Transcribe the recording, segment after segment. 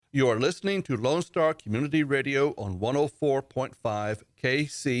You are listening to Lone Star Community Radio on 104.5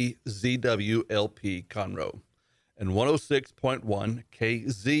 KCZWLP Conroe and 106.1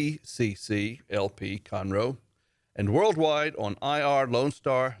 KZCCLP Conroe and worldwide on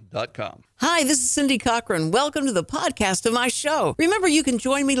irlonestar.com. Hi, this is Cindy Cochran. Welcome to the podcast of my show. Remember, you can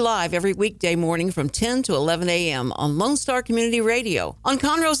join me live every weekday morning from 10 to 11 a.m. on Lone Star Community Radio, on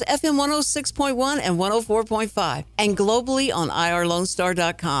Conroe's FM 106.1 and 104.5, and globally on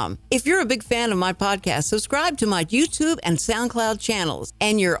irlonestar.com. If you're a big fan of my podcast, subscribe to my YouTube and SoundCloud channels,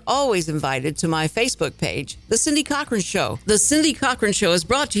 and you're always invited to my Facebook page, The Cindy Cochran Show. The Cindy Cochran Show is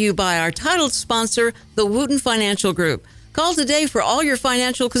brought to you by our title sponsor, the Wooten Financial Group. Call today for all your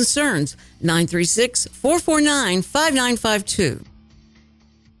financial concerns, 936-449-5952.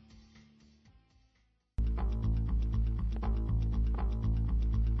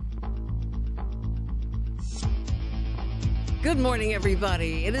 Good morning,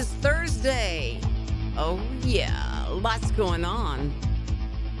 everybody. It is Thursday. Oh, yeah, lots going on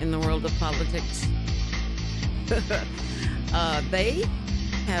in the world of politics. They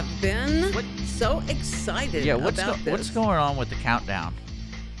have been so excited about this. What's going on with the countdown?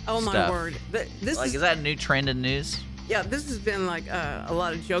 Oh, my stuff? word. Is that a new trend in news? Yeah, this has been like a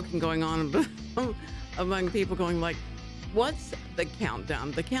lot of joking going on among people going like, what's the countdown?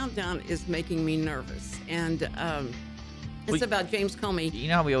 The countdown is making me nervous. And it's about James Comey. You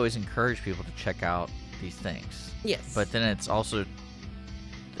know how we always encourage people to check out these things? Yes. But then it's also,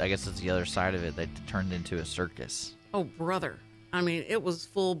 I guess it's the other side of it, that turned into a circus. Oh, brother. I mean, it was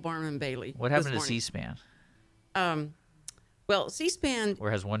full Barnum Bailey. What happened to C-SPAN? Well, C-SPAN, where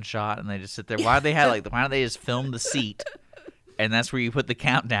it has one shot and they just sit there. Why don't they just film the seat? And that's where you put the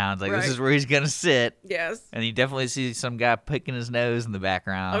countdowns. Like, right. This is where he's going to sit. Yes. And you definitely see some guy picking his nose in the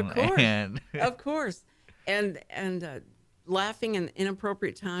background. Of course. Of course. And laughing in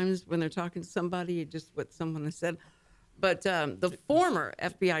inappropriate times when they're talking to somebody, just what someone has said. But the former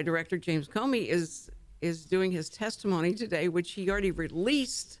FBI director, James Comey, is doing his testimony today, which he already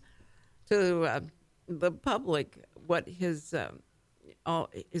released to the public, what his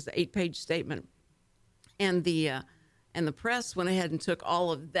 8-page statement. And the press went ahead and took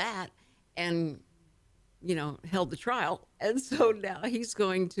all of that and, held the trial. And so now he's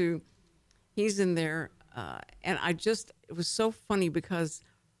in there. And it was so funny because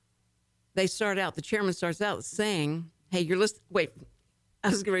the chairman starts out saying, hey, I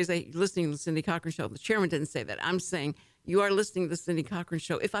was going to say, you're listening to the Cindy Cochran Show. The chairman didn't say that. I'm saying you are listening to the Cindy Cochran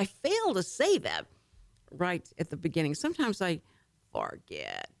Show. If I fail to say that right at the beginning, sometimes I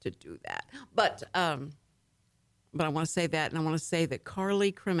forget to do that. But I want to say that, and I want to say that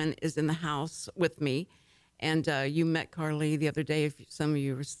Carly Crimmin is in the house with me. And you met Carly the other day. If some of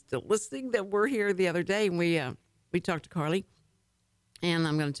you are still listening, that were here the other day, and we talked to Carly. And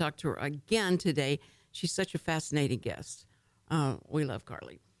I'm going to talk to her again today. She's such a fascinating guest. We love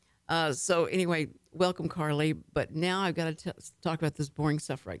Carly. So anyway, welcome, Carly. But now I've got to talk about this boring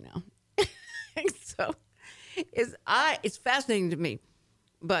stuff right now. So it's fascinating to me.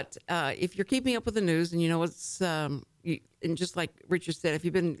 But if you're keeping up with the news, and and just like Richard said, if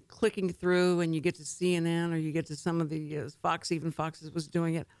you've been clicking through and you get to CNN or you get to some of the Fox was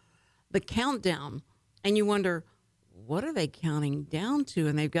doing it, the countdown, and you wonder, what are they counting down to?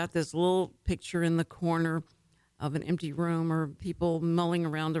 And they've got this little picture in the corner of an empty room or people mulling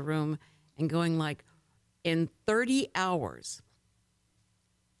around a room and going like, in 30 hours,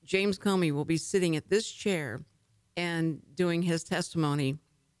 James Comey will be sitting at this chair and doing his testimony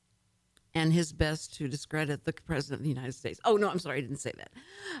and his best to discredit the president of the United States. Oh, no, I'm sorry, I didn't say that.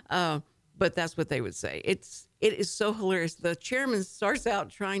 But that's what they would say. It is so hilarious. The chairman starts out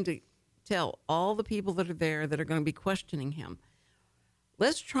trying to tell all the people that are there that are going to be questioning him,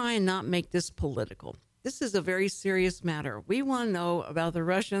 let's try and not make this political. This is a very serious matter. We want to know about the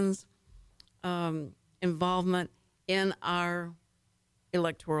Russians' involvement in our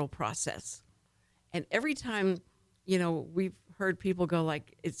electoral process. And every time, we've heard people go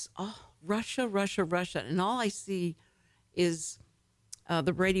like, it's, Russia, Russia, Russia. And all I see is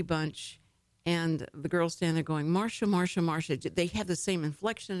the Brady Bunch and the girls standing there going, Marsha, Marsha, Marsha. They have the same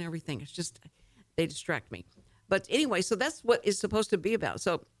inflection and everything. It's just, they distract me. But anyway, so that's what it's supposed to be about.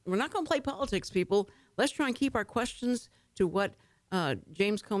 So we're not going to play politics, people. Let's try and keep our questions to what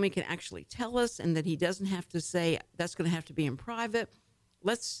James Comey can actually tell us, and that he doesn't have to say that's going to have to be in private.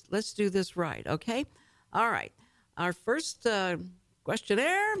 Let's do this right, okay? All right. Our first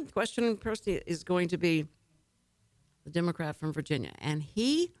question person is going to be the Democrat from Virginia, and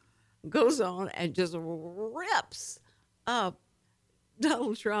he goes on and just rips up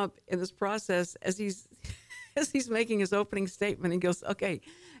Donald Trump in this process as he's as he's making his opening statement, he goes, "Okay,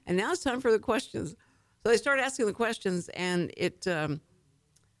 and now it's time for the questions." So they start asking the questions, and it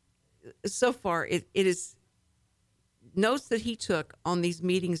so far it is notes that he took on these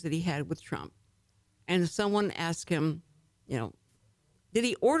meetings that he had with Trump. And someone asked him, did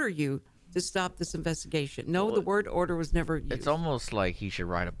he order you to stop this investigation? No, Well, the word order was never used. It's almost like he should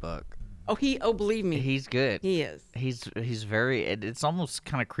write a book. Believe me. He's good. He is. He's very. It's almost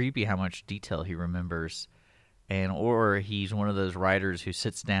kind of creepy how much detail he remembers, or he's one of those writers who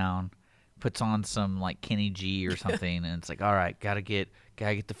sits down, puts on some like Kenny G or something, and it's like, all right, gotta get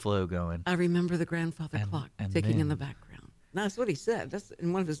the flow going. I remember the grandfather clock ticking in the background. That's what he said. That's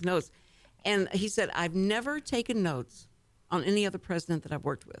in one of his notes. And he said, I've never taken notes on any other president that I've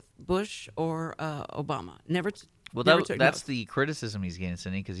worked with, Bush or Obama. Never took That's notes. the criticism he's getting,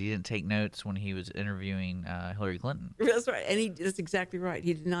 Cindy, because he didn't take notes when he was interviewing Hillary Clinton. That's right, and that's exactly right.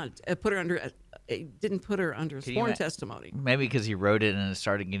 He did not put her under. Didn't put her under sworn testimony. Maybe because he wrote it and it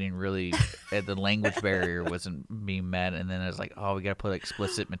started getting really, the language barrier wasn't being met, and then it was like, oh, we got to put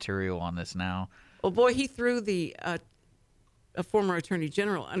explicit material on this now. Well, boy, he threw a former attorney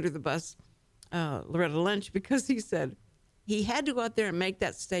general under the bus, Loretta Lynch, because he said he had to go out there and make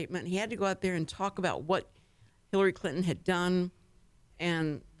that statement. He had to go out there and talk about what Hillary Clinton had done,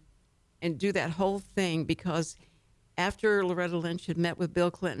 and do that whole thing, because after Loretta Lynch had met with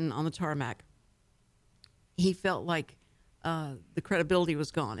Bill Clinton on the tarmac, he felt like the credibility was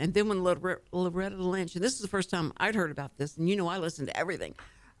gone. And then when Loretta Lynch, and this is the first time I'd heard about this, and I listen to everything.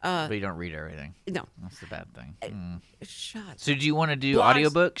 But you don't read everything. No. That's the bad thing. Shut So do you want to do Blogs.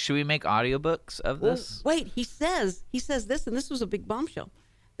 audiobooks? Should we make audiobooks of this? Well, wait, he says this, and this was a big bombshell,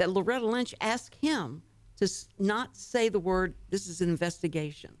 that Loretta Lynch asked him to not say the word, this is an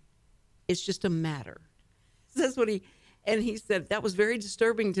investigation. It's just a matter. That's what he said, that was very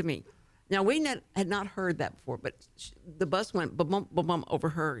disturbing to me. Now, we had not heard that before, but the bus went ba-bum, ba-bum over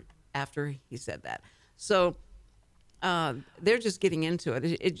her after he said that. So they're just getting into it.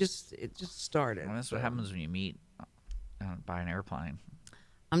 It just started. Well, that's what happens when you meet by an airplane.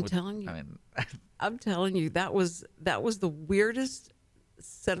 I'm telling you. I mean, I'm telling you, that was the weirdest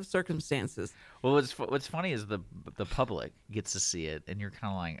set of circumstances. well, what's funny is the public gets to see it, and you're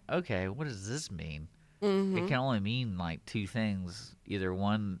kind of like, okay, what does this mean? Mm-hmm. It can only mean like two things: either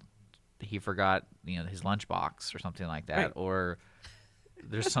one, he forgot his lunchbox or something like that, Right. or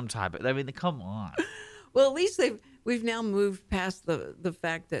there's some type of. I mean, come on. Well, at least we've now moved past the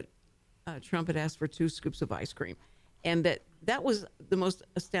fact that Trump had asked for 2 scoops of ice cream, and that was the most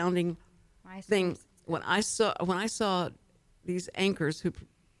astounding thing when I saw these anchors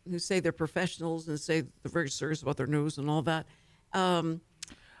who say they're professionals and say they're very serious about their news and all that,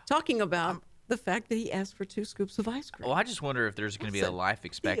 talking about the fact that he asked for 2 scoops of ice cream. Well, I just wonder if there's going to be What's a the life deal?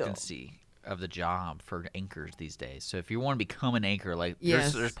 expectancy of the job for anchors these days. So if you want to become an anchor, like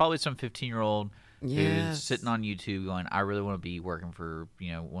Yes. there's probably some 15-year-old who's Yes. sitting on YouTube going, I really want to be working for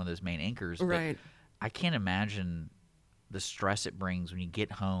one of those main anchors. But Right. I can't imagine the stress it brings when you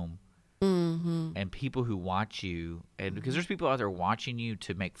get home and people who watch you, and because there's people out there watching you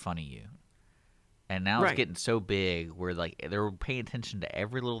to make fun of you. And now it's Right. getting so big where like they're paying attention to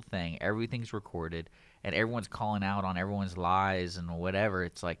every little thing, everything's recorded, and everyone's calling out on everyone's lies and whatever.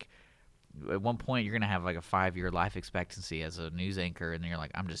 It's like at one point you're gonna have like a 5-year life expectancy as a news anchor, and then you're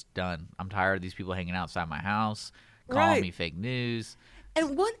like, I'm just done. I'm tired of these people hanging outside my house, calling Right. me fake news.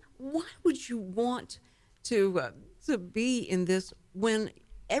 And why would you want to be in this when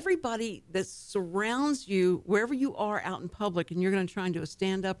everybody that surrounds you, wherever you are out in public, and you're going to try and do a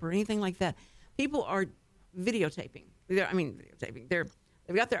stand-up or anything like that, people are videotaping. They've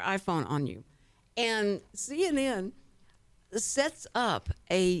got their iPhone on you. And CNN sets up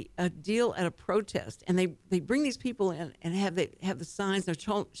a deal at a protest, and they bring these people in and have the signs. They're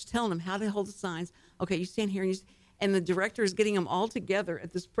telling them how to hold the signs. Okay, you stand here, and the director is getting them all together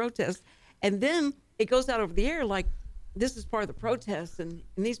at this protest, and then it goes out over the air like this is part of the protest, and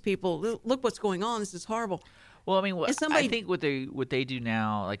these people, look what's going on. This is horrible. Well, I mean, And somebody- I think what they do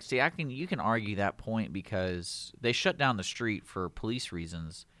now, like, see, you can argue that point because they shut down the street for police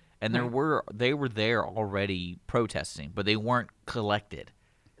reasons, and they were there already protesting, but they weren't collected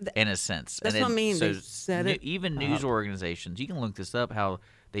in a sense. That's and what I mean. So They set it even news organizations, you can look this up, how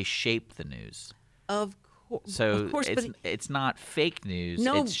they shape the news. Of So course, it's not fake news;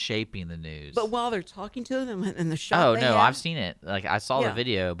 No. it's shaping the news. but while they're talking to them and the shot. Oh they no, have, I've seen it. Like I saw Yeah. the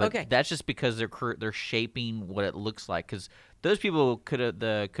video, but Okay. that's just because they're shaping what it looks like. Because those people could have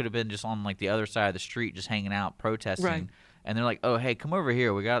been just on like the other side of the street, just hanging out protesting, Right. and they're like, "Oh hey, come over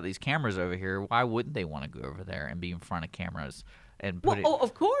here. We got these cameras over here. Why wouldn't they want to go over there and be in front of cameras?" and put it. Oh,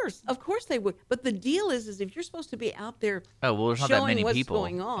 of course they would. But the deal is if you're supposed to be out there, Oh well, there's not that showing many what's people,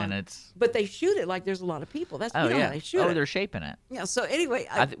 going on, and it's. but they shoot it like there's a lot of people. That's Oh you know yeah. how they shoot Oh, it. they're shaping it. Yeah. So anyway,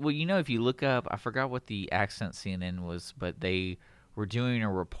 Well, if you look up, I forgot what the accent CNN was, but they were doing a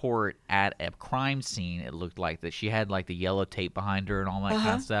report at a crime scene. It looked like that she had like the yellow tape behind her and all that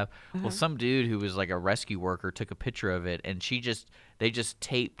kind of stuff. Well, some dude who was like a rescue worker took a picture of it, and they just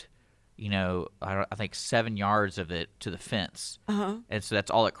taped, I think 7 yards of it to the fence, and so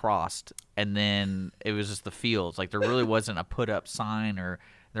that's all it crossed. And then it was just the fields. Like there really wasn't a put up sign or.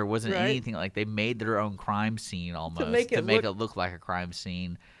 There wasn't Right. anything like they made their own crime scene almost to make it look like a crime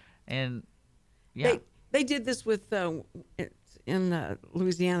scene, and yeah, they did this with in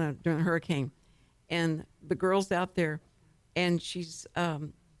Louisiana during the hurricane, and the girl's out there, and she's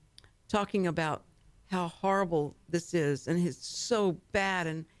talking about how horrible this is, and it's so bad,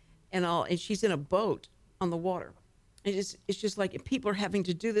 and all, and she's in a boat on the water, and it's just like people are having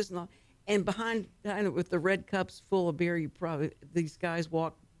to do this and all, and behind it with the red cups full of beer, these guys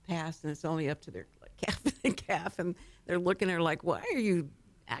walk past, and it's only up to their calf, and they're looking at her like, why are you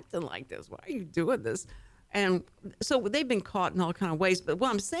acting like this? Why are you doing this? And so they've been caught in all kind of ways. But what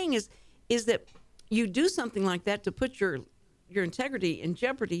I'm saying is that you do something like that to put your integrity in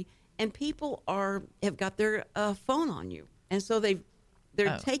jeopardy, and people have got their phone on you, and so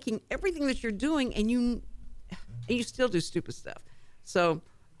they're taking everything that you're doing, and you still do stupid stuff. So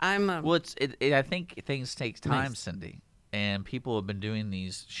I'm well, I think things take time, Nice. Cindy, and people have been doing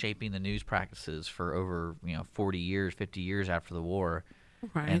these shaping the news practices for over 40 years, 50 years after the war,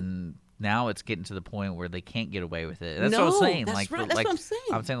 right. and now it's getting to the point where they can't get away with it. And that's No, what I'm saying. that's like, right. That's what I'm saying.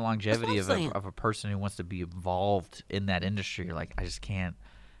 I'm saying the longevity That's what I'm saying. of a person who wants to be involved in that industry. Like, I just can't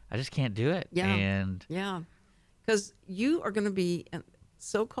do it. Yeah. And Yeah, because you are going to be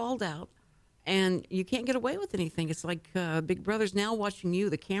so called out, and you can't get away with anything. It's like Big Brother's now watching you.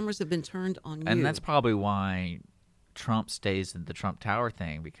 The cameras have been turned on you. And that's probably why Trump stays in the Trump Tower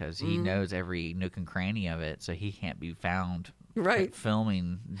thing, because he Mm-hmm. knows every nook and cranny of it, so he can't be found Right.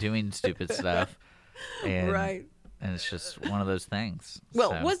 filming, doing stupid stuff. And, Right. And it's just one of those things.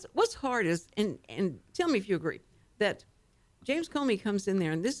 Well, So, what's hard is, and tell me if you agree, that James Comey comes in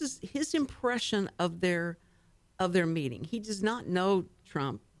there, and this is his impression of their meeting. He does not know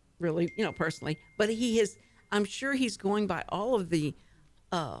Trump really, personally, but he has. I'm sure he's going by all the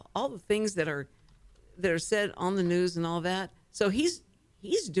things that are said on the news and all that. So he's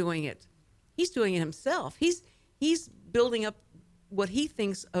doing it. He's doing it himself. He's building up what he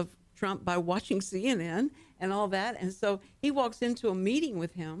thinks of Trump by watching CNN and all that. And so he walks into a meeting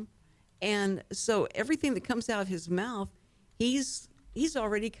with him, and so everything that comes out of his mouth, he's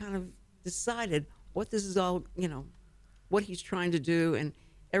already kind of decided what this is all, what he's trying to do, and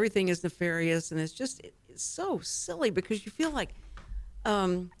everything is nefarious, and it's so silly because you feel like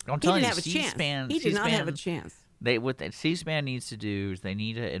I'm he telling didn't you, have a chance. C-SPAN, He did not have a C-SPAN, chance. What the C-SPAN needs to do is they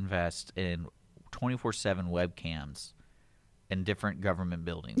need to invest in 24/7 webcams in different government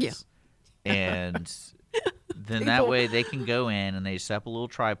buildings. Yeah. And then that way they can go in and they set up a little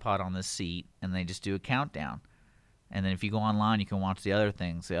tripod on the seat and they just do a countdown. And then if you go online, you can watch the other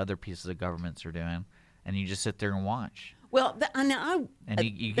things, the other pieces of governments are doing, and you just sit there and watch. Well, And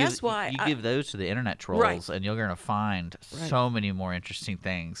you that's give, why you I- give those to the internet trolls, Right. and you're going to find so many more interesting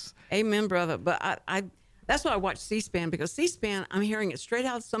things. Amen, brother. But I that's why I watch C-SPAN, because C-SPAN, I'm hearing it straight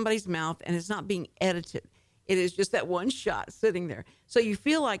out of somebody's mouth, and it's not being edited. It is just that one shot sitting there. So you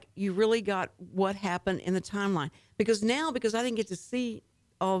feel like you really got what happened in the timeline. Because I didn't get to see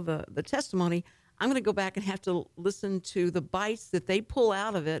all the testimony, I'm going to go back and have to listen to the bites that they pull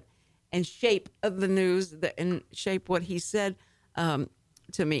out of it and shape the news and shape what he said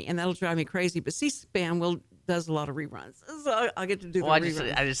to me. And that'll drive me crazy. But C-SPAN does a lot of reruns. So I'll get to do the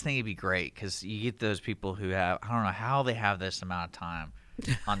reruns. I just think it'd be great because you get those people who have, I don't know how they have this amount of time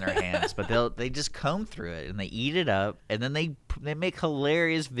on their hands, but they just comb through it and they eat it up, and then they make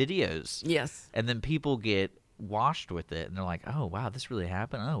hilarious videos. Yes. And then people get washed with it, and they're like, "Oh wow, this really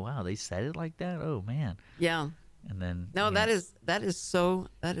happened. Oh wow, they said it like that. Oh man." Yeah. And then No, that is so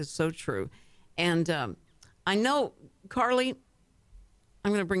true. And I know, Carly,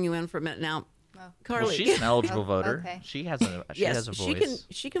 I'm going to bring you in for a minute now. Oh. Carly, well, she's an eligible voter. okay. She has a yes, voice.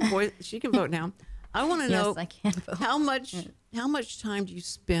 she can vote now. I want to Yes, know I can vote. how much time do you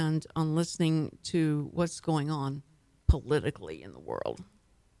spend on listening to what's going on politically in the world?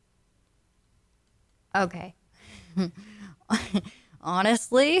 Okay.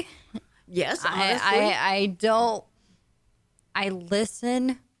 Honestly, Yes, I don't. I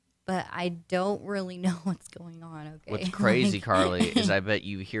listen, but I don't really know what's going on. Okay. What's crazy, Like- Carly, is I bet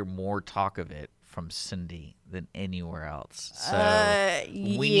you hear more talk of it from Cindy than anywhere else. So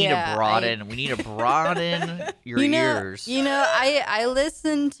we yeah, need to broaden your ears. I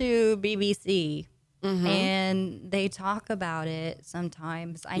listen to BBC Mm-hmm. and they talk about it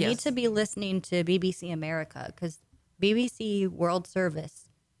sometimes. I need Yes. to be listening to BBC America because BBC World Service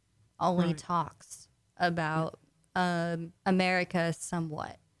only Right. talks about America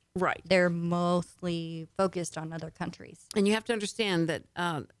somewhat. Right. They're mostly focused on other countries. And you have to understand that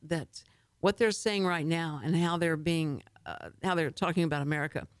that what they're saying right now and how they're being how they're talking about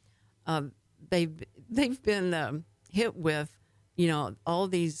America, they've been hit with all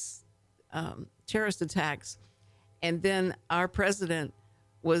these terrorist attacks, and then our president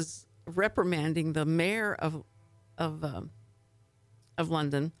was reprimanding the mayor of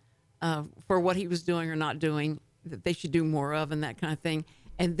London for what he was doing or not doing, that they should do more of, and that kind of thing.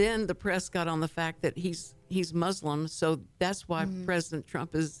 And then the press got on the fact that he's Muslim, so that's why President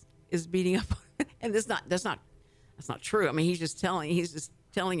Trump is beating up. And that's not true. I mean, he's just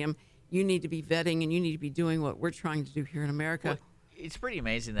telling him, you need to be vetting and you need to be doing what we're trying to do here in America. Well, it's pretty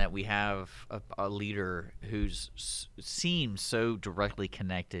amazing that we have a leader who's seems so directly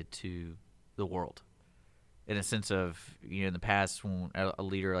connected to the world. In a sense of, in the past, when a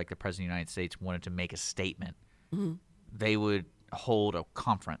leader like the President of the United States wanted to make a statement, they would hold a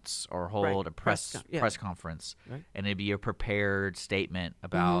conference or hold a press conference, and it'd be a prepared statement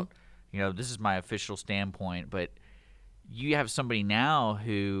about, this is my official standpoint. But you have somebody now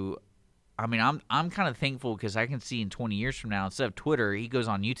who, I mean, I'm kind of thankful because I can see in 20 years from now, instead of Twitter, he goes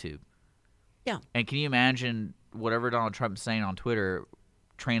on YouTube. Yeah. And can you imagine whatever Donald Trump's saying on Twitter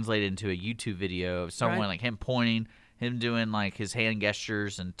translated into a YouTube video of someone like him pointing, him doing like his hand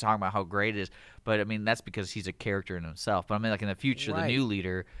gestures and talking about how great it is. But I mean, that's because he's a character in himself. But I mean, like in the future, the new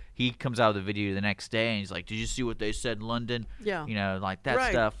leader, he comes out of the video the next day and he's like, "Did you see what they said in London?" Yeah. Like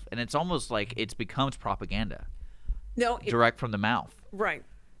that stuff. And it's almost like it becomes propaganda. No, direct from the mouth. Right.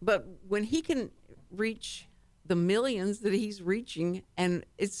 But when he can reach the millions that he's reaching, and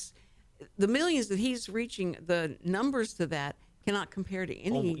it's the millions that he's reaching, the numbers to that cannot compare to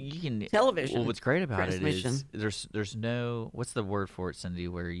any television. Well, what's great about it is there's no, what's the word for it, Cindy,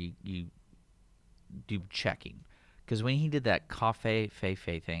 where you do checking. Because when he did that cafe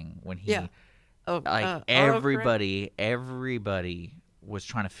thing, when he everybody was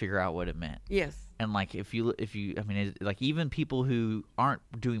trying to figure out what it meant. Yes. And like if you I mean, like even people who aren't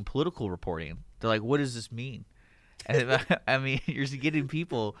doing political reporting, they're like, what does this mean? And I mean, you're getting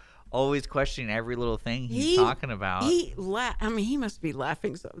people always questioning every little thing he's talking about. I mean, he must be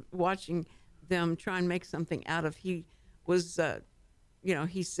laughing watching them try and make something out of. He was,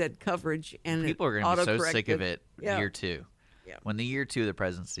 he said coverage, and people are going to be so sick of it. Yeah. Year two, when the year two of the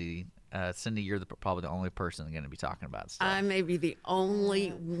presidency, Cindy, you're probably the only person going to be talking about stuff. I may be the only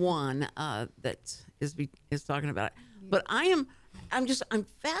one that is talking about it, but I'm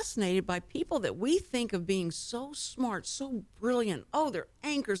fascinated by people that we think of being so smart, so brilliant. Oh, they're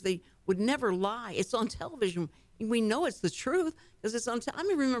anchors. They would never lie. It's on television. We know it's the truth because it's on. I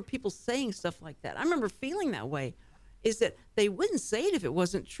remember people saying stuff like that. I remember feeling that way. Is that they wouldn't say it if it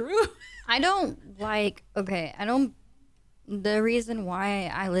wasn't true. The reason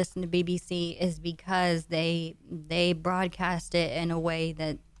why I listen to BBC is because they broadcast it in a way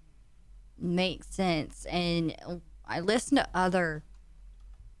that makes sense, and I listen to other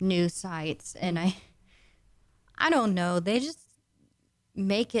news sites, and I don't know, they just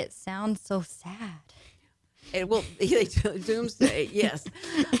make it sound so sad. And well, doomsday, yes.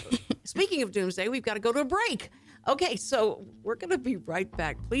 Speaking of doomsday, we've got to go to a break. Okay, so we're going to be right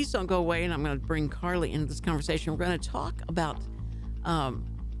back. Please don't go away, and I'm going to bring Carly into this conversation. We're going to talk about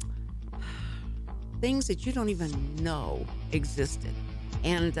things that you don't even know existed.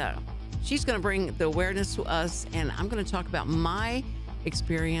 And she's going to bring the awareness to us, and I'm going to talk about my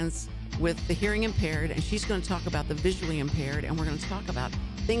experience with the hearing impaired, and she's going to talk about the visually impaired, and we're going to talk about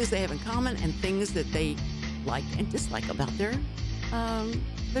things they have in common and things that they like and dislike about their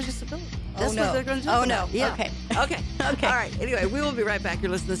disability. That's what they're going to talk about. Yeah. Okay. All right. Anyway, we will be right back.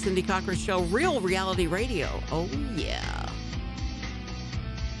 You're listening to Cindy Cochran Show, Real Reality Radio. Oh, yeah.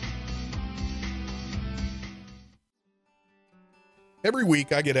 Every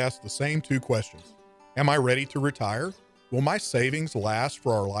week I get asked the same two questions. Am I ready to retire? Will my savings last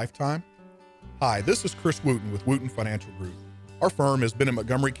for our lifetime? Hi, this is Chris Wooten with Wooten Financial Group. Our firm has been in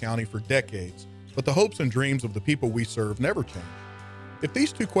Montgomery County for decades, but the hopes and dreams of the people we serve never change. If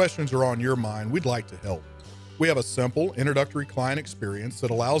these two questions are on your mind, we'd like to help. We have a simple, introductory client experience that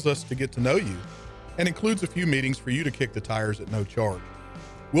allows us to get to know you and includes a few meetings for you to kick the tires at no charge.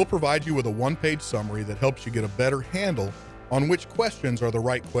 We'll provide you with a one-page summary that helps you get a better handle on which questions are the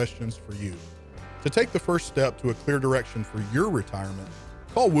right questions for you. To take the first step to a clear direction for your retirement,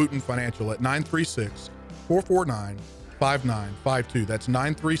 call Wooten Financial at 936-449-5952. That's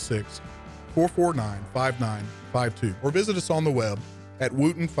 936-449-5952. Or visit us on the web at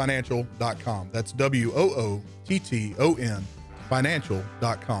wootenfinancial.com. That's WOOTTON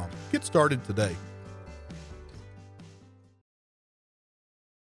financial.com. Get started today.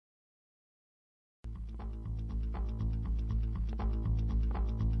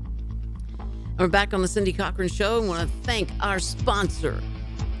 We're back on the Cindy Cochran Show and want to thank our sponsor,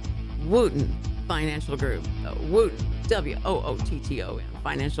 Wooten Financial Group. Wooten, WOOTTON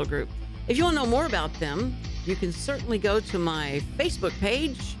Financial Group. If you want to know more about them, you can certainly go to my Facebook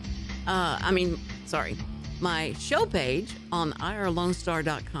page. My show page on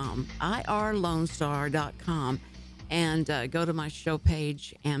irlonestar.com, irlonestar.com, and go to my show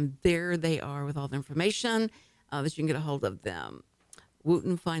page, and there they are with all the information that you can get a hold of them.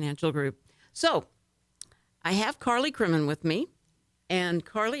 Wooten Financial Group. So, I have Carly Crimmon with me. And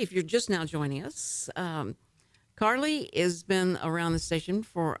Carly, if you're just now joining us, Carly has been around the station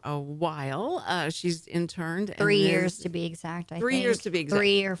for a while. She's interned. 3 years to be exact, I think. 3 years to be exact.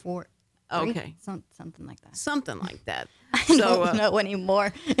 3 or 4. Okay. Something like that. Something like that. I don't know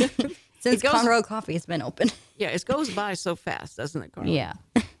anymore. Since Conroe Coffee has been open. Yeah, it goes by so fast, doesn't it, Carly? Yeah.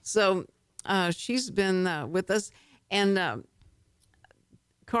 So she's been with us. And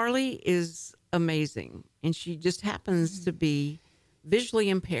Carly is amazing. And she just happens to be visually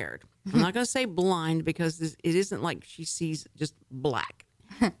impaired. I'm not going to say blind because it isn't like she sees just black.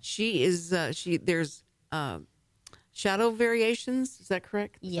 She is, there's shadow variations. Is that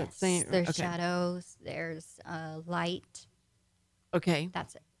correct? Yes. There's shadows. There's light. Okay.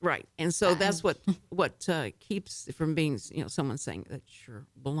 That's it. Right. And so that's what keeps it from being, someone saying that you're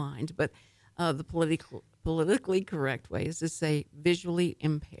blind. But the politically correct way is to say visually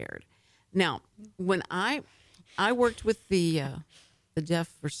impaired. Now, when I worked with the deaf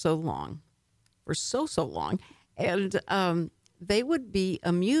for so long, and they would be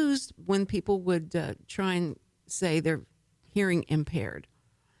amused when people would try and say they're hearing impaired,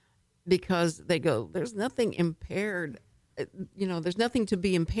 because they go, "There's nothing impaired, there's nothing to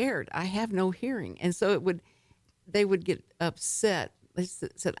be impaired. I have no hearing," and so they would get upset. They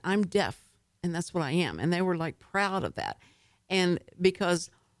said, "I'm deaf, and that's what I am," and they were like proud of that, and because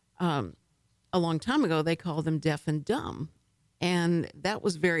a long time ago they called them deaf and dumb. And that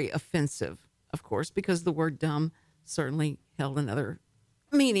was very offensive, of course, because the word dumb certainly held another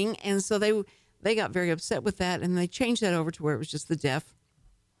meaning. And so they got very upset with that, and they changed that over to where it was just the deaf.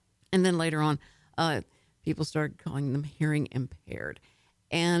 And then later on, people started calling them hearing impaired.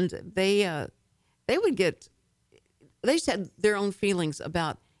 And they just had their own feelings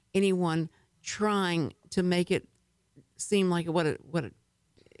about anyone trying to make it seem like what it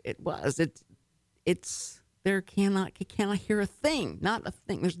was. They cannot hear a thing, not a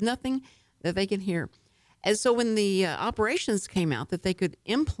thing. There's nothing that they can hear. And so when the operations came out that they could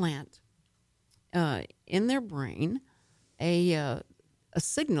implant in their brain a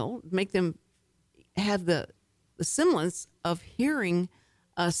signal, make them have the semblance of hearing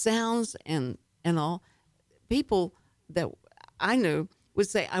sounds and all, people that I knew would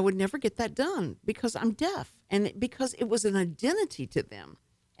say, "I would never get that done because I'm deaf," and because it was an identity to them,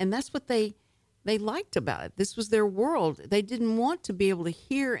 and that's what they liked about it. This was their world. They didn't want to be able to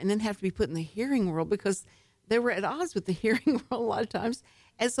hear and then have to be put in the hearing world, because they were at odds with the hearing world a lot of times.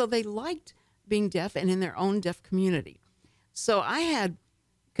 And so they liked being deaf and in their own deaf community. So I had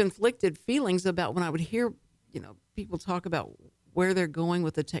conflicted feelings about when I would hear, people talk about where they're going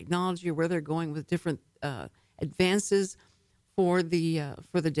with the technology, or where they're going with different advances for the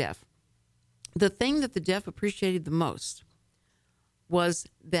deaf. The thing that the deaf appreciated the most was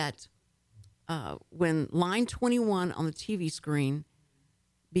that when line 21 on the TV screen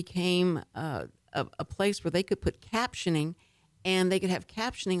became a place where they could put captioning, and they could have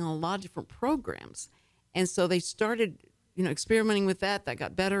captioning on a lot of different programs. And so they started, experimenting with that. That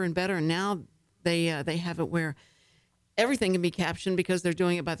got better and better. And now they have it where everything can be captioned because they're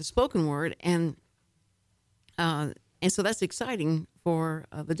doing it by the spoken word. And so that's exciting for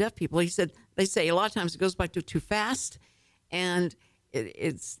the deaf people. They say a lot of times it goes by too fast, and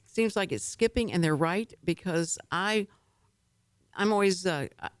it seems like it's skipping, and they're right, because I'm always I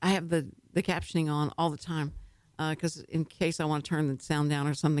have the captioning on all the time, because in case I want to turn the sound down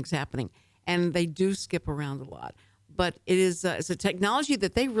or something's happening, and they do skip around a lot. But it's a technology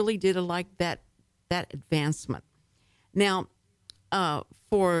that they really did like that advancement. Now,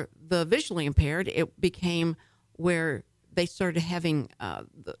 for the visually impaired, it became where they started having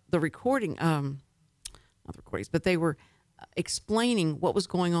the recording, not the recordings, but they were explaining what was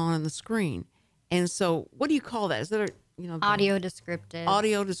going on the screen. And so, what do you call that? Is that the Audio descriptive.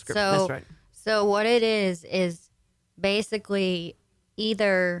 audio description? So, That's right. So what it is basically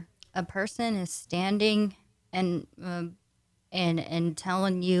either a person is standing and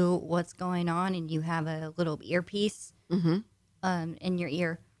telling you what's going on, and you have a little earpiece in your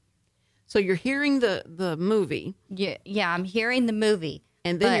ear. So you're hearing the movie, Yeah, I'm hearing the movie.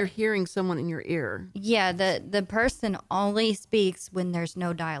 and then but- you're hearing someone in your ear, Yeah, the person only speaks when there's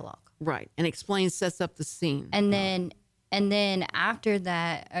no dialogue. right? And explains, sets up the scene. And then after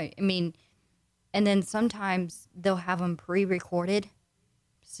that, and then sometimes they'll have them pre-recorded.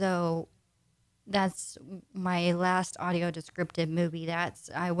 So that's my last audio descriptive movie.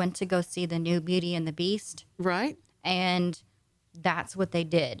 I went to go see the new Beauty and the Beast, Right? and that's what they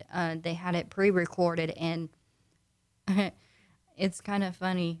did. They had it pre-recorded, and it's kind of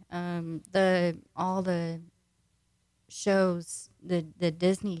funny. All the shows, the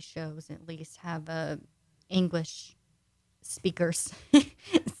Disney shows at least, have English speakers.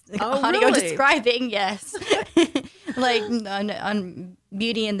 Oh, Audio really? describing, yes. Like on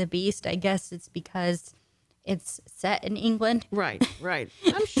Beauty and the Beast, I guess it's because it's set in England. Right.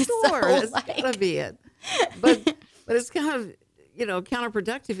 I'm sure So, that's gotta be it. But it's kind of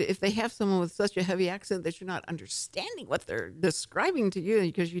counterproductive if they have someone with such a heavy accent that you're not understanding what they're describing to you,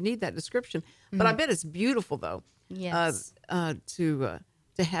 because you need that description. But I bet it's beautiful though. Yes. To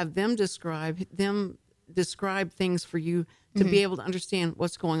have them describe things for you to be able to understand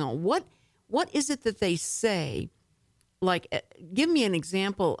what's going on. What is it that they say? Like, give me an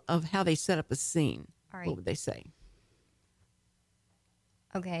example of how they set up a scene. All right. What would they say?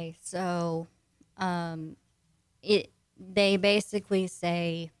 Okay, so they basically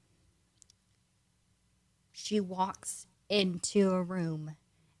say she walks into a room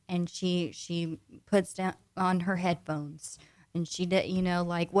and she puts down on her headphones, and she did,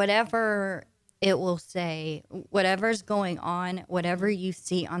 like whatever it will say, whatever's going on, whatever you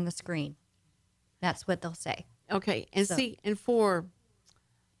see on the screen, that's what they'll say. Okay, and So- see, and for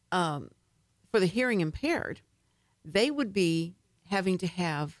the hearing impaired, they would be having to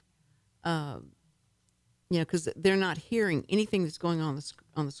have, because they're not hearing anything that's going on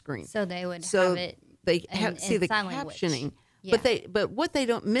the screen. So they would So have it. they in see the sign language. captioning, Yeah. but what they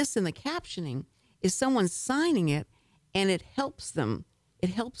don't miss in the captioning is someone signing it, and it helps them. It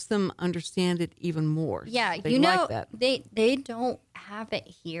helps them understand it even more. Yeah, They like that. they don't have it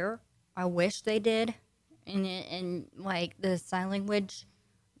here. I wish they did, in like the sign language,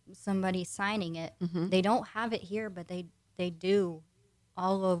 somebody signing it. They don't have it here, but they do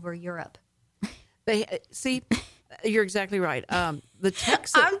all over Europe. They see, you're exactly right. The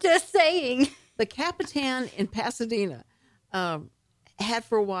Texas, I'm just saying. the Capitan in Pasadena had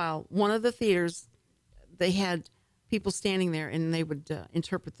for a while one of the theaters. They had people standing there, and they would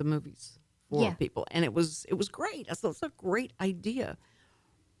interpret the movies for Yeah. people, and it was great. I thought it was a great idea.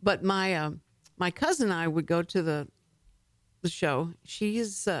 But my cousin and I would go to the show.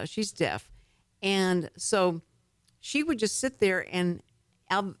 She's deaf, and so she would just sit there and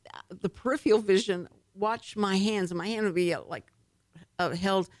out the peripheral vision watch my hands, and my hand would be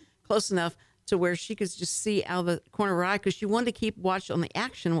held close enough to where she could just see out of the corner of her eye, because she wanted to keep watch on the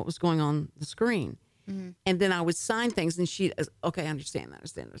action, what was going on the screen. And then I would sign things, and she, okay, I understand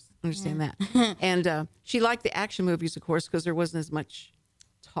that. And she liked the action movies, of course, because there wasn't as much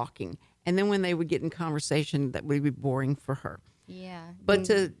talking. And then when they would get in conversation, that would be boring for her. Yeah. But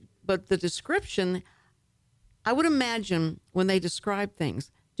the description, I would imagine when they describe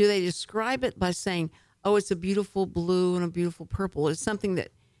things, do they describe it by saying, "Oh, it's a beautiful blue and a beautiful purple"? It's something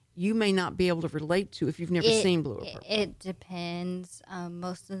that you may not be able to relate to if you've never seen blue or purple. It depends.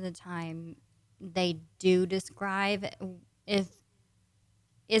 Most of the time, they do describe, if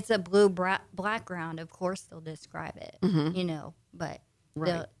it's a blue background, of course they'll describe it, but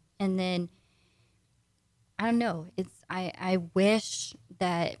Right. and then I don't know, I wish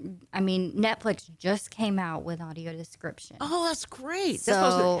that, Netflix just came out with audio description. Oh, that's great. That's what I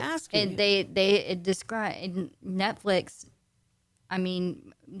was going to ask you. And they describe Netflix.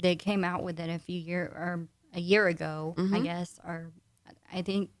 They came out with it a year ago, I guess, or I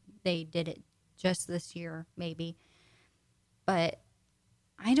think they did it just this year, maybe. But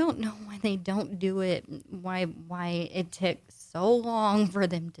I don't know why they don't do it. Why it took so long for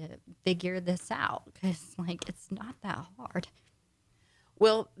them to figure this out? Because it's not that hard.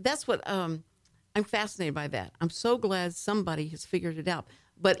 Well, that's what I'm fascinated by that. I'm so glad somebody has figured it out.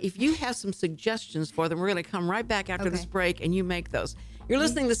 But if you have some suggestions for them, we're going to come right back after this break, and you make those. You're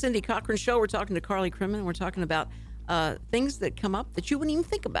listening to the Cindy Cochran Show. We're talking to Carly Crimmon. We're talking about things that come up that you wouldn't even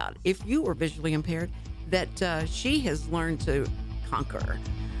think about if you were visually impaired, that she has learned to conquer.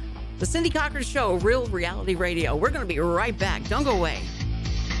 The Cindy Cochran Show, Real Reality Radio. We're going to be right back. Don't go away.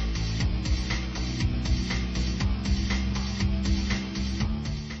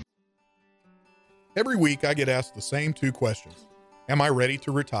 Every week I get asked the same two questions. Am I ready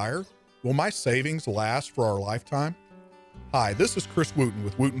to retire? Will my savings last for our lifetime? Hi, this is Chris Wooten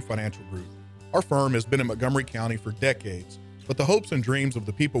with Wooten Financial Group. Our firm has been in Montgomery County for decades, but the hopes and dreams of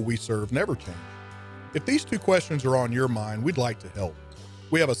the people we serve never change. If these two questions are on your mind, we'd like to help.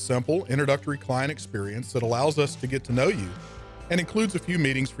 We have a simple, introductory client experience that allows us to get to know you and includes a few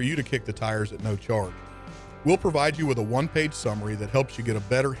meetings for you to kick the tires at no charge. We'll provide you with a one-page summary that helps you get a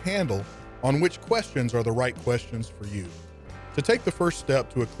better handle on which questions are the right questions for you. To take the first step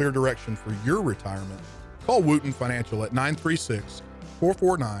to a clear direction for your retirement, call Wooten Financial at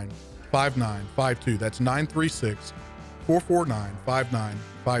 936-449-5952. That's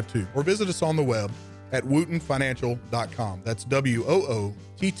 936-449-5952. Or visit us on the web at wootenfinancial.com. That's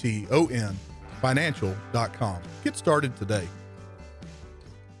WOOTTON financial.com. Get started today.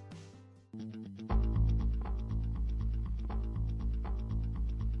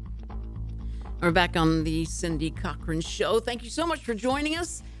 We're back on the Cindy Cochran Show. Thank you so much for joining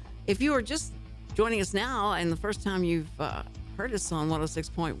us. If you are just joining us now and the first time you've heard us on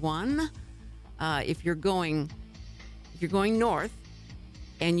 106.1, if you're going north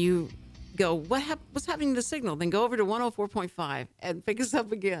and you go, what's happening to the signal? Then go over to 104.5 and pick us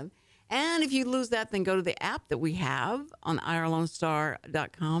up again. And if you lose that, then go to the app that we have on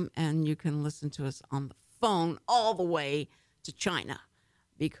irlonestar.com and you can listen to us on the phone all the way to China,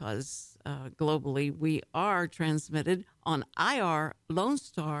 because globally we are transmitted on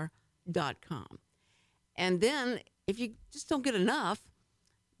irlonestar.com. And then if you just don't get enough,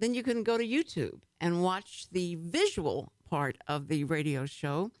 then you can go to YouTube and watch the visual part of the radio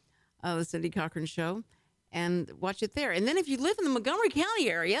show, the Cindy Cochran Show, and watch it there. And then if you live in the Montgomery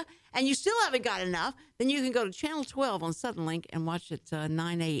County area and you still haven't got enough, then you can go to Channel 12 on Suddenlink and watch it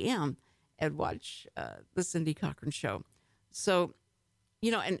 9 a.m. and watch the Cindy Cochran Show. So,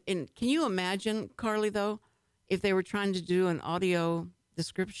 and can you imagine, Carly, though, if they were trying to do an audio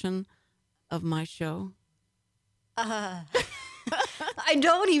description of my show? I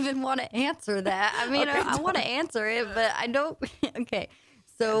don't even want to answer that. I mean, Okay, I want to answer it, but I don't. Okay.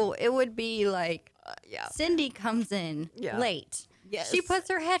 So it would be like Cindy comes in late. Yes. She puts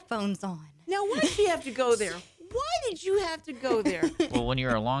her headphones on. Now, why did she have to go there? Why did you have to go there? Well, when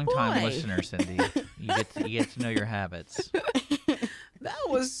you're a long-time Boy. listener, Cindy, you get to know your habits. That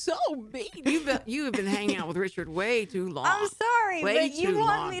was so mean. You have been hanging out with Richard way too long. I'm sorry, Way but you too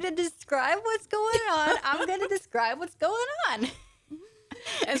want long. me to describe what's going on. I'm going to describe what's going on.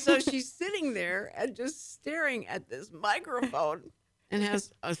 And so she's sitting there and just staring at this microphone and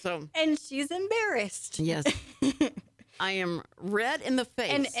has And she's embarrassed. yes. I am red in the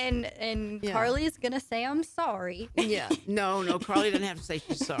face. And Yeah. Carly's going to say I'm sorry. Yeah. No, Carly doesn't have to say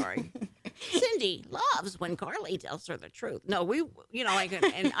she's sorry. Cindy loves when Carly tells her the truth. No,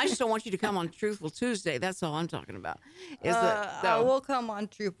 and I just don't want you to come on Truthful Tuesday. That's all I'm talking about. I will come on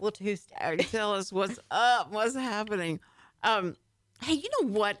Truthful Tuesday. Tell us what's up, what's happening. Hey, you know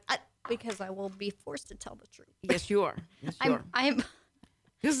what? Because I will be forced to tell the truth. Yes, you are. Yes, you are. I'm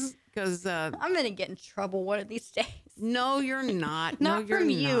Because I'm going to get in trouble one of these days. no, you're not. Not no, from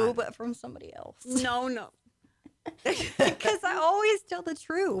you're you, not. but from somebody else. No. Because I always tell the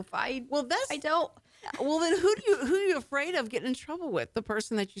truth. I don't. Well, then who are you afraid of getting in trouble with? The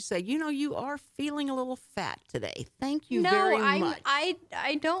person that you say, you are feeling a little fat today. Thank you very much. I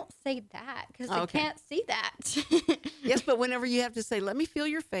don't say that because I Okay. can't see that. Yes, but whenever you have to say, let me feel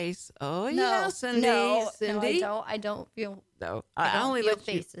your face. Oh, yeah, Cindy. Cindy. No, I don't feel. No, I I don't only feel let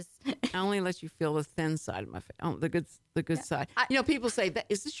you. faces. I only let you feel the thin side of my face. Oh, the good side. People say,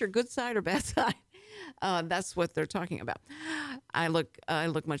 "Is this your good side or bad side?" That's what they're talking about. I look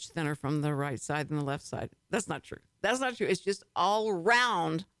much thinner from the right side than the left side. That's not true. It's just all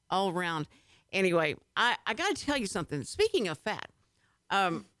round. Anyway, I got to tell you something. Speaking of fat,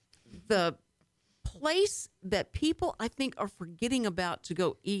 the place that people I think are forgetting about to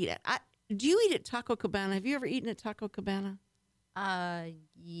go eat at. Do you eat at Taco Cabana? Have you ever eaten at Taco Cabana?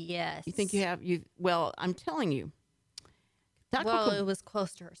 Yes. You think you have? Well, I'm telling you. It was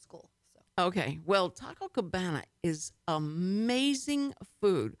close to her school. So. Okay. Well, Taco Cabana is amazing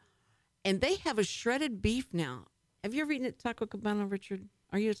food. And they have a shredded beef now. Have you ever eaten at Taco Cabana, Richard?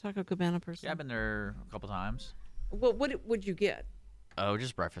 Are you a Taco Cabana person? Yeah, I've been there a couple times. Well, what would you get? Oh,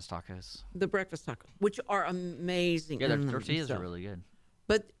 just breakfast tacos. The breakfast tacos, which are amazing. Yeah, their in tortillas are themselves. really good.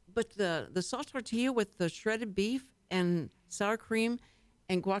 But the soft tortilla with the shredded beef and sour cream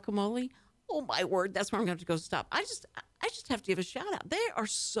and guacamole, oh my word, that's where I'm going to have to go stop. I just have to give a shout out.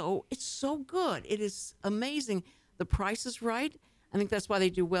 It's so good. It is amazing. The price is right. I think that's why they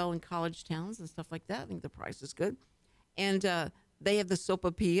do well in college towns and stuff like that. I think the price is good. And they have the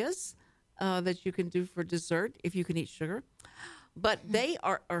sopapillas that you can do for dessert if you can eat sugar. But they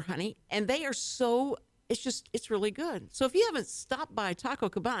are honey, and they are so, it's really good. So if you haven't stopped by Taco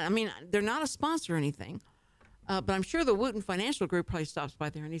Cabana, I mean, they're not a sponsor or anything, but I'm sure the Wooten Financial Group probably stops by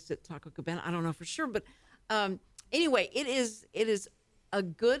there and eats at Taco Cabana. I don't know for sure. But anyway, it is a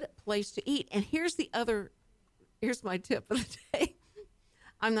good place to eat. And here's my tip of the day.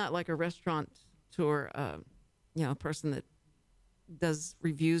 I'm not like a restaurant tour, person that does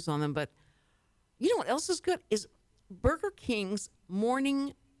reviews on them. But you know what else is good is Burger King's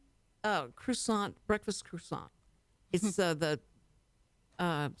morning breakfast croissant. It's the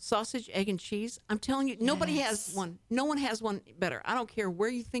sausage, egg, and cheese. I'm telling you, nobody has one. No one has one better. I don't care where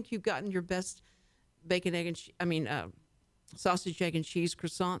you think you've gotten your best bacon, egg, and sausage, egg, and cheese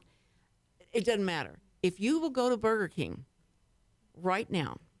croissant. It doesn't matter. If you will go to Burger King right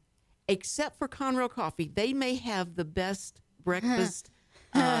now, except for Conroe Coffee, they may have the best breakfast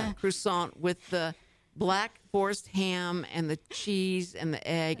croissant with the Black Forest ham and the cheese and the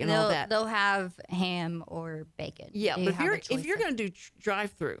egg and all that. They'll have ham or bacon. Yeah, but if you're going to do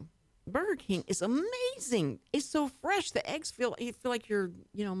drive-through, Burger King is amazing. It's so fresh. The eggs you feel like your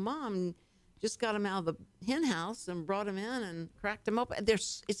mom just got them out of the hen house and brought them in and cracked them open.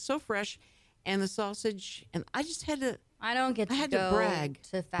 It's so fresh, and the sausage. And I just had to. I don't get to go brag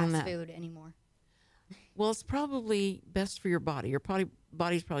to fast food anymore. Well, it's probably best for your body. Your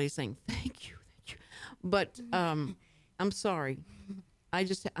body's probably saying thank you. But I'm sorry. I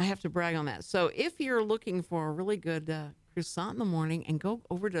have to brag on that. So if you're looking for a really good croissant in the morning and go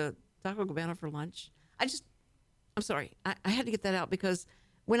over to Taco Cabana for lunch, I'm sorry. I had to get that out because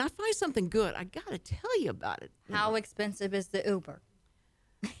when I find something good, I got to tell you about it. How expensive is the Uber?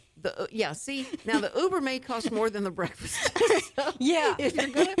 See, now the Uber may cost more than the breakfast. So yeah. If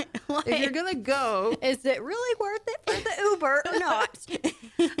you're gonna go, is it really worth it for the Uber or not?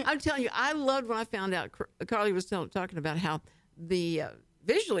 I'm telling you, I loved when I found out. Carly was talking about how the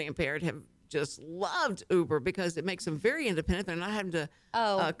visually impaired have just loved Uber because it makes them very independent. They're not having to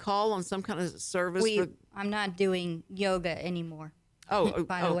call on some kind of service. I'm not doing yoga anymore. Oh,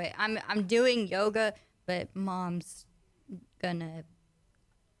 by the way, I'm doing yoga, but Mom's gonna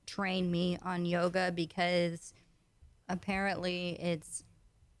train me on yoga because apparently it's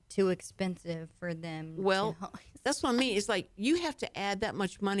too expensive for them. Well, that's what I mean. It's like you have to add that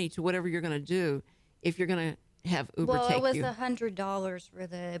much money to whatever you're going to do if you're going to have Uber take you. Well, it was $100 for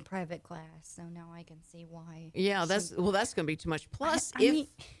the private class, so now I can see why. Yeah, that's going to be too much. Plus, if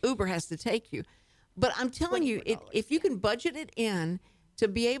Uber has to take you. But I'm telling you, if you can budget it in to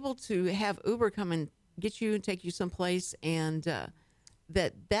be able to have Uber come and get you and take you someplace and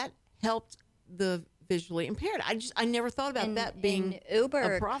that helped the visually impaired. I never thought about that being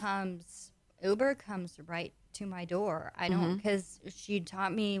Uber a profit. Uber comes right to my door. I don't, because she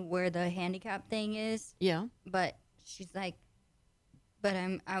taught me where the handicap thing is. Yeah. But she's like,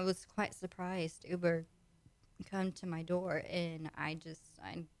 I was quite surprised. Uber come to my door, and I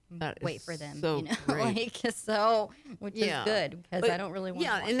wait for them. So great. Which is good because I don't really want.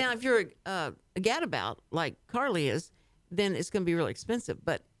 Yeah, and now if you're a gadabout like Carly is, then it's going to be really expensive.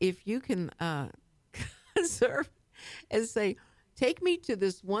 But if you can serve and say, take me to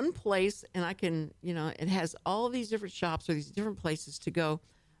this one place and I can, it has all of these different shops or these different places to go,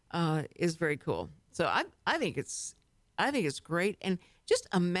 is very cool. So I think it's great. And just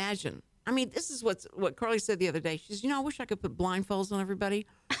imagine, I mean, this is what Carly said the other day. She says, I wish I could put blindfolds on everybody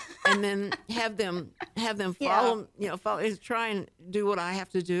and then have them follow, try and do what I have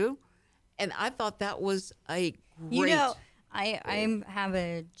to do. And I thought that was a great. I have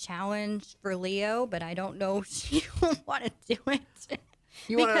a challenge for Leo, but I don't know if she will want to do it.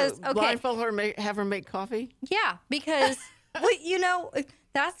 You want to blindfold her, have her make coffee? Yeah, because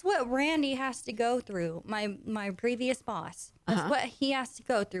that's what Randy has to go through. My previous boss. That's what he has to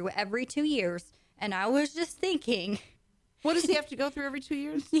go through every 2 years. And I was just thinking, what does he have to go through every 2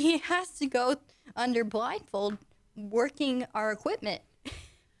 years? He has to go under blindfold working our equipment.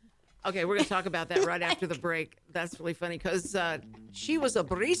 Okay, we're going to talk about that right after the break. That's really funny because she was a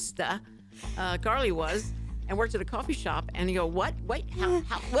barista, Carly was, and worked at a coffee shop. And you go, what? Wait, how?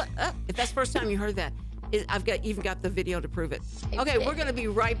 What? If that's the first time you heard that, I've even got the video to prove it. Okay, we're going to be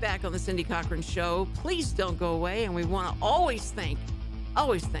right back on the Cindy Cochran Show. Please don't go away. And we want to always think,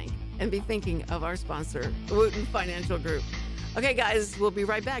 and be thinking of our sponsor, Wooten Financial Group. Okay, guys, we'll be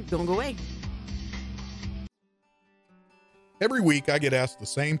right back. Don't go away. Every week, I get asked the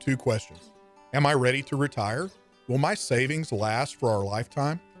same two questions. Am I ready to retire? Will my savings last for our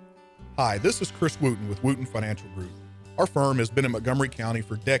lifetime? Hi, this is Chris Wooten with Wooten Financial Group. Our firm has been in Montgomery County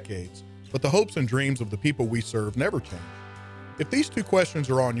for decades, but the hopes and dreams of the people we serve never change. If these two questions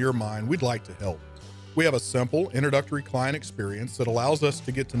are on your mind, we'd like to help. We have a simple, introductory client experience that allows us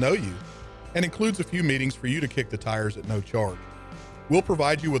to get to know you and includes a few meetings for you to kick the tires at no charge. We'll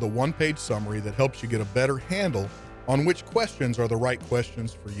provide you with a one-page summary that helps you get a better handle on which questions are the right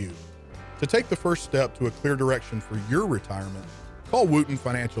questions for you. To take the first step to a clear direction for your retirement, call Wooten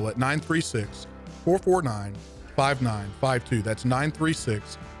Financial at 936-449-5952. That's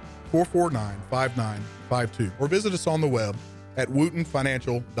 936-449-5952. Or visit us on the web at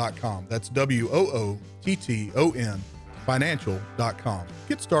wootenfinancial.com. That's WOOTTON financial.com.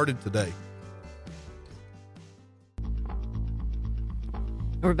 Get started today.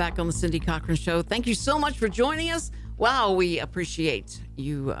 We're back on the Cindy Cochran Show. Thank you so much for joining us. Wow, we appreciate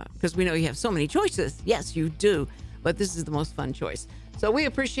you because we know you have so many choices. Yes, you do, but this is the most fun choice. So we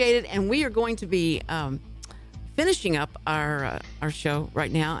appreciate it, and we are going to be finishing up our show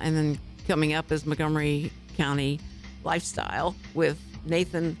right now, and then coming up is Montgomery County Lifestyle with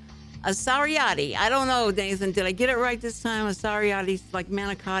Nathan Asariati. I don't know, Nathan, did I get it right this time? Asariati's like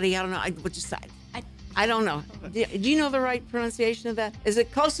manicotti. I don't know. I don't know. Do you know the right pronunciation of that? Is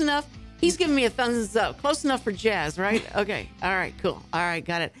it close enough? He's giving me a thumbs up. Close enough for jazz, right? Okay. All right, cool. All right,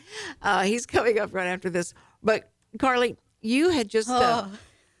 got it. He's coming up right after this. But Carly, you had just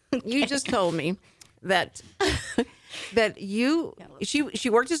you just told me that she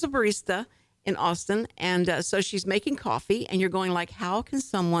worked as a barista in Austin, and so she's making coffee, and you're going like, how can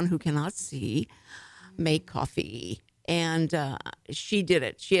someone who cannot see make coffee? And she did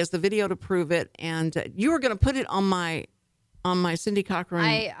it. She has the video to prove it, and you were going to put it on my Cindy Cochran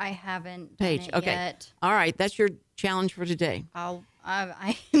I haven't page. Done it Okay. yet. All right. That's your challenge for today. I'm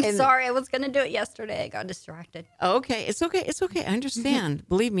sorry. I was going to do it yesterday. I got distracted. Okay. It's okay. It's okay. I understand.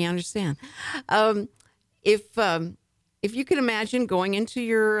 Believe me, I understand. If you can imagine going into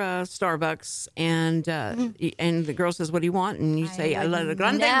your Starbucks and the girl says, "What do you want?" and you say, "I love a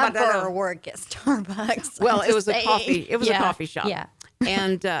grande." Never work at Starbucks. Well, I'm it was just a coffee. It was a coffee shop. Yeah.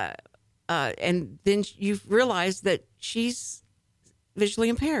 And then you realize that she's visually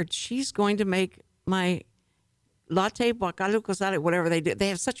impaired. She's going to make my latte, guacalucosale, whatever they do. They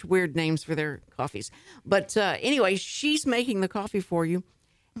have such weird names for their coffees. But anyway, she's making the coffee for you,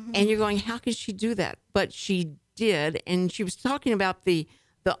 and you're going, how can she do that? But she did, and she was talking about the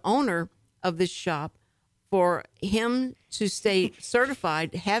owner of this shop. For him to stay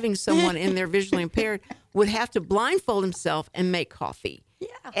certified, having someone in there visually impaired would have to blindfold himself and make coffee. Yeah.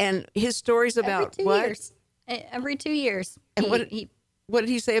 And his stories about Every 2 years. And what did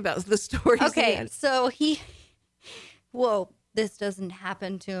he say about the stories? Okay, so this doesn't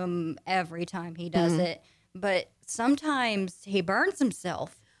happen to him every time he does it, but sometimes he burns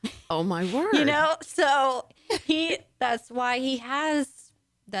himself. Oh my word! So that's why he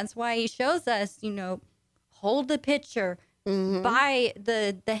shows us, hold the pitcher by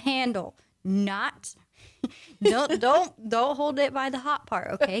the handle, not. Don't hold it by the hot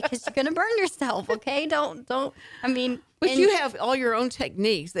part, okay? Because you're gonna burn yourself, okay? Don't. I mean, but you have all your own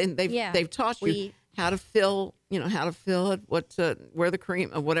techniques, and they've taught you how to fill, how to fill it, where the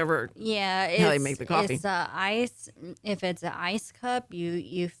cream, or whatever. Yeah, how they make the coffee. It's ice. If it's an ice cup,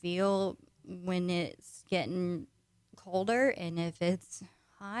 you feel when it's getting colder, and if it's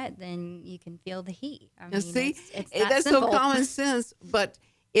hot, then you can feel the heat. I mean, see, it's that that's simple. so common sense, but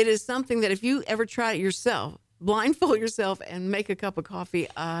it is something that if you ever try it yourself, blindfold yourself and make a cup of coffee,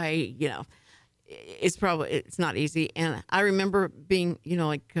 it's not easy. And I remember being,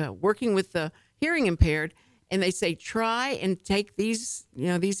 working with the hearing impaired, and they say, try and take these,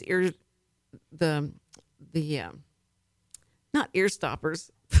 these ear, not ear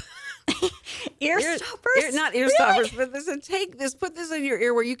stoppers. Ear stoppers? Not ear stoppers, but they said, take this, put this in your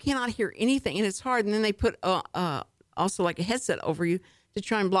ear where you cannot hear anything, and it's hard. And then they put also like a headset over you to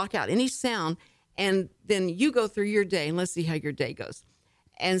try and block out any sound, and then you go through your day, and let's see how your day goes.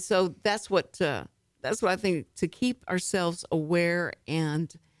 And so that's what I think, to keep ourselves aware, and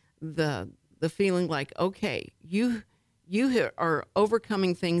the feeling like, okay, you are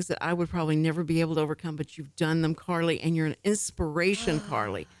overcoming things that I would probably never be able to overcome, but you've done them, Carly, and you're an inspiration,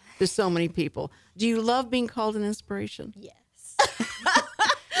 Carly, to so many people. Do you love being called an inspiration? Yes.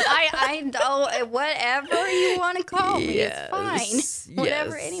 I don't, whatever you want to call me, it's fine.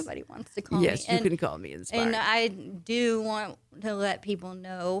 Whatever anybody wants to call me. Yes, you can call me inspired. And I do want to let people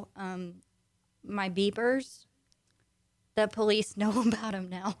know my beepers, the police know about them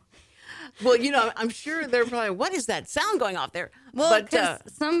now. Well, I'm sure they're probably, what is that sound going off there? Well, but because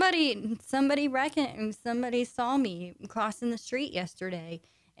somebody saw me crossing the street yesterday,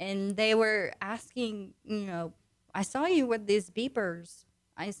 and they were asking, I saw you with these beepers.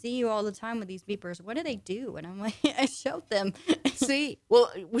 I see you all the time with these beepers. What do they do? And I'm like, I showed them. see,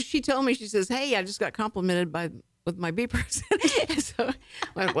 well, she told me, she says, hey, I just got complimented with my beepers. So I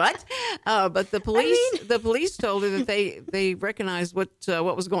went, what? But the police told her that they recognized what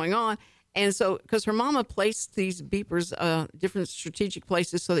was going on. And so, because her mama placed these beepers different strategic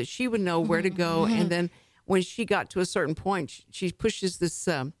places so that she would know where to go. And then when she got to a certain point, she pushes this,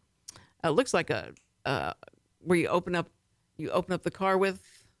 looks like where you open up the car with,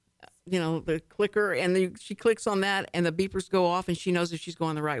 the clicker, and then she clicks on that and the beepers go off and she knows if she's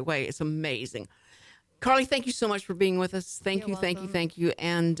going the right way. It's amazing. Carly, thank you so much for being with us. Thank you.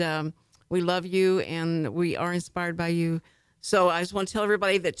 And we love you and we are inspired by you. So I just want to tell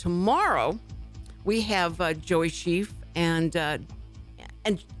everybody that tomorrow we have Joey Sheaf and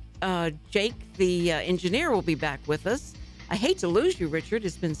Jake, the engineer, will be back with us. I hate to lose you, Richard.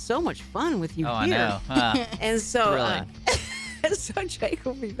 It's been so much fun with you here. I know. And so, so Jake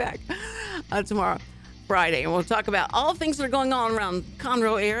will be back tomorrow, Friday, and we'll talk about all things that are going on around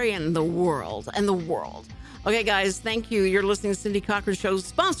Conroe area and the world. Okay, guys, thank you. You're listening to Cindy Cochran Show,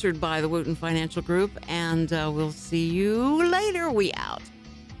 sponsored by the Wooten Financial Group, and we'll see you later. We out.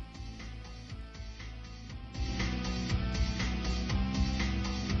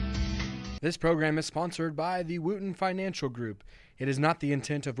 This program is sponsored by the Wooten Financial Group. It is not the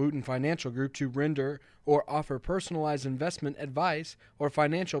intent of Wooten Financial Group to render or offer personalized investment advice or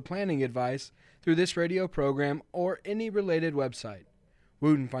financial planning advice through this radio program or any related website.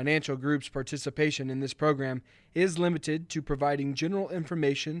 Wooten Financial Group's participation in this program is limited to providing general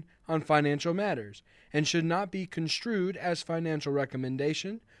information on financial matters and should not be construed as financial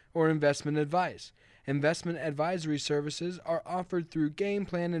recommendation or investment advice. Investment advisory services are offered through Game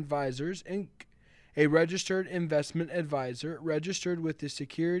Plan Advisors, Inc., a registered investment advisor registered with the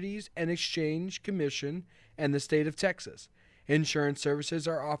Securities and Exchange Commission and the state of Texas. Insurance services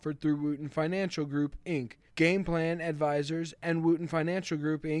are offered through Wooten Financial Group, Inc. Game Plan Advisors and Wooten Financial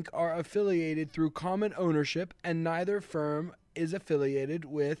Group, Inc. are affiliated through common ownership, and neither firm is affiliated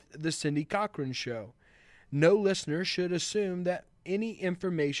with The Cindy Cochran Show. No listener should assume that any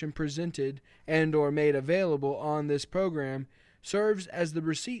information presented and or made available on this program serves as the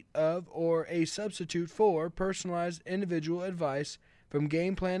receipt of or a substitute for personalized individual advice from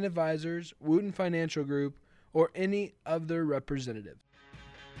Game Plan Advisors, Wooten Financial Group, or any of their representatives.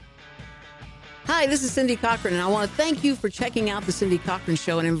 Hi, this is Cindy Cochran, and I want to thank you for checking out The Cindy Cochran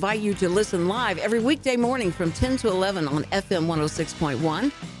Show and invite you to listen live every weekday morning from 10 to 11 on FM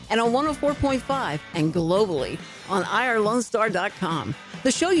 106.1 and on 104.5 and globally on irlonestar.com.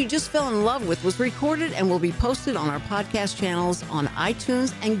 The show you just fell in love with was recorded and will be posted on our podcast channels on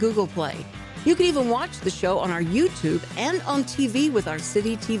iTunes and Google Play. You can even watch the show on our YouTube and on TV with our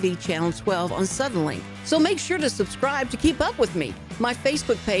City TV Channel 12 on Suddenlink. So make sure to subscribe to keep up with me. My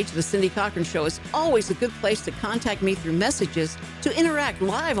Facebook page, The Cindy Cochran Show, is always a good place to contact me through messages, to interact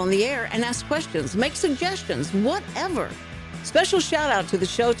live on the air and ask questions, make suggestions, whatever. Special shout out to the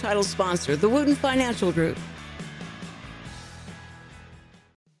show title sponsor, the Wooten Financial Group.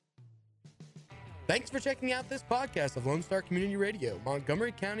 Thanks for checking out this podcast of Lone Star Community Radio,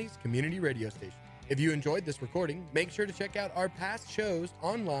 Montgomery County's community radio station. If you enjoyed this recording, make sure to check out our past shows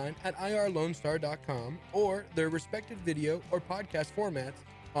online at irlonestar.com or their respective video or podcast formats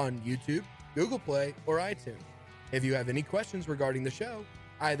on YouTube, Google Play, or iTunes. If you have any questions regarding the show,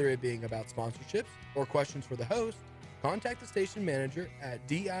 either it being about sponsorships or questions for the host, contact the station manager at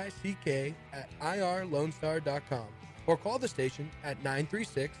dick@irlonestar.com or call the station at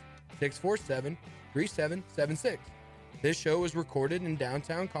 936-647-3776. This show was recorded in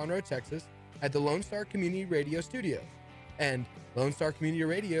downtown Conroe, Texas at the Lone Star Community Radio Studios, and Lone Star Community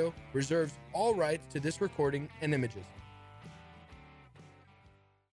Radio reserves all rights to this recording and images.